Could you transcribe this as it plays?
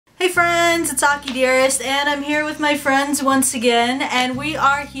Hey friends, it's Aki Dearest, and I'm here with my friends once again, and we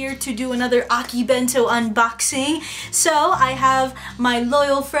are here to do another Aki Bento unboxing. So I have my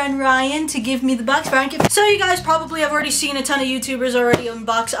loyal friend Ryan to give me the box. So you guys probably have already seen a ton of YouTubers already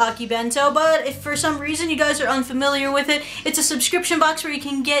unbox Aki Bento, but if for some reason you guys are unfamiliar with it, it's a subscription box where you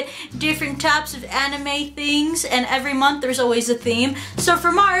can get different types of anime things, and every month there's always a theme. So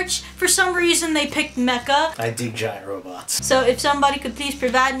for March, for some reason they picked MECHA. I dig giant robots. So if somebody could please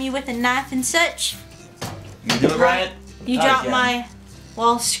provide me with a knife and such. You do it, Ryan? You dropped my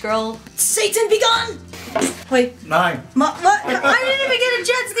wall scroll. Satan be gone! Wait. 9. What? I didn't even get a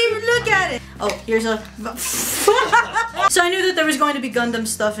chance to even look at it! Oh, here's a... So I knew that there was going to be Gundam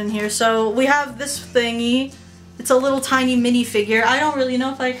stuff in here, so we have this thingy. It's a little tiny minifigure. I don't really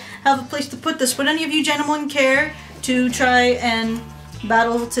know if I have a place to put this. Would any of you gentlemen care to try and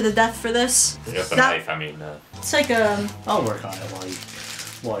battle to the death for this? With the knife, I mean... It's like a... I'll work on it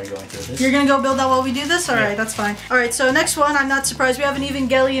while you're going through this. You're gonna go build that while we do this? Alright, Yeah. that's fine. Alright, so next one, I'm not surprised. We have an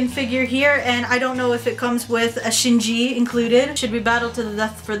Evangelion figure here, and I don't know if it comes with a Shinji included. Should we battle to the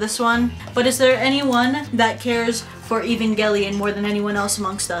death for this one? But is there anyone that cares for Evangelion more than anyone else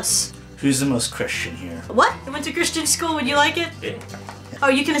amongst us? Who's the most Christian here? What? I went to Christian school, would you like it? Yeah. Oh,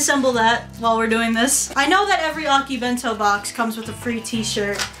 you can assemble that while we're doing this. I know that every Aki Bento box comes with a free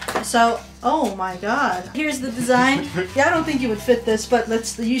t-shirt. So, oh my god. Here's the design. Yeah, I don't think you would fit this, but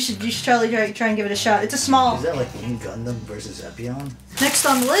you should try and give it a shot. It's a small. Is that like Wing Gundam versus Epion? Next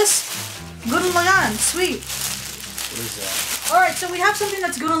on the list, Gurren Lagann. Sweet. What is that? Alright, so we have something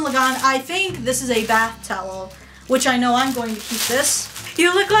that's Gurren Lagann. I think this is a bath towel, which I know I'm going to keep this.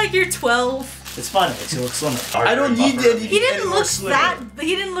 You look like you're 12. It's fun. It makes you look slimmer. I don't need He didn't look fat.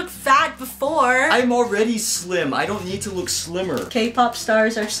 He didn't look fat before. I'm already slim. I don't need to look slimmer. K-pop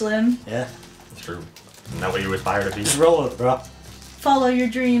stars are slim. Yeah. It's true. Isn't that what you aspire to be? Just roll with it, bro. Follow your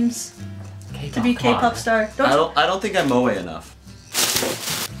dreams to be K-pop star. I don't think I'm moe enough.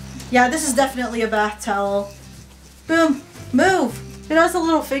 Yeah, this is definitely a bath towel. Boom. Move. It has a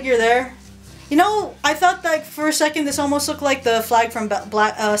little figure there. You know, I thought that for a second this almost looked like the flag from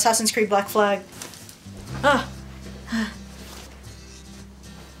Assassin's Creed Black Flag. Ugh.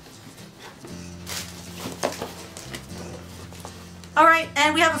 Alright,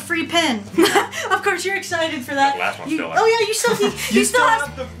 and we have a free pin. Of course, you're excited for that. The last one still. Oh yeah, you still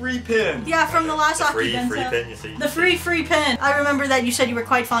have the free pin. Yeah, from the last Aki Bento. Free pin, you see? The free pin. I remember that you said you were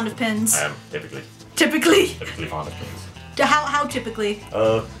quite fond of pins. I am, typically. Typically? Typically fond of pins. How typically?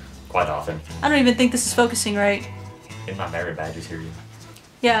 Quite often. I don't even think this is focusing right. In my merit badges here.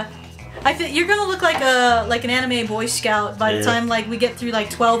 Yeah. I think you're gonna look like an anime Boy Scout by the time we get through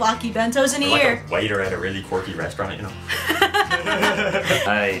 12 Aki Bentos in a year. Like a waiter at a really quirky restaurant, you know.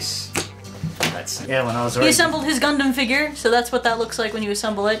 Nice. Yeah, when I was He assembled his Gundam figure, so that's what that looks like when you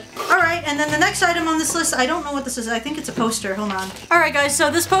assemble it. Alright, and then the next item on this list, I don't know what this is. I think it's a poster. Hold on. Alright guys, so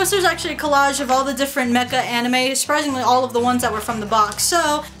this poster is actually a collage of all the different mecha anime, surprisingly all of the ones that were from the box.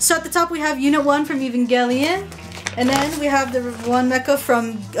 So at the top we have Unit 1 from Evangelion. And then we have the one mecha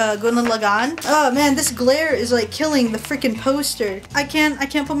from Gurren Lagann. Oh man, this glare is like killing the freaking poster. I can't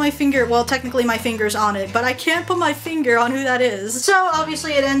put my finger, well technically my finger's on it, but I can't put my finger on who that is. So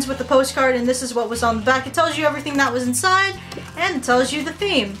obviously it ends with the postcard, and this is what was on the back. It tells you everything that was inside, and it tells you the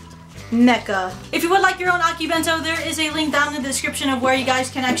theme. MECHA. If you would like your own Aki Bento, there is a link down in the description of where you guys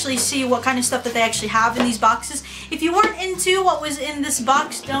can actually see what kind of stuff that they actually have in these boxes. If you weren't into what was in this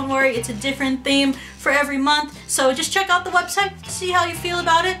box, don't worry, it's a different theme for every month. So just check out the website, see how you feel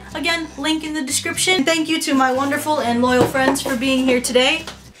about it. Again, link in the description. Thank you to my wonderful and loyal friends for being here today.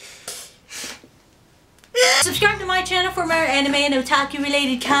 Subscribe to my channel for more anime and otaku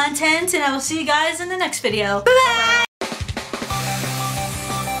related content, and I will see you guys in the next video. Bye bye!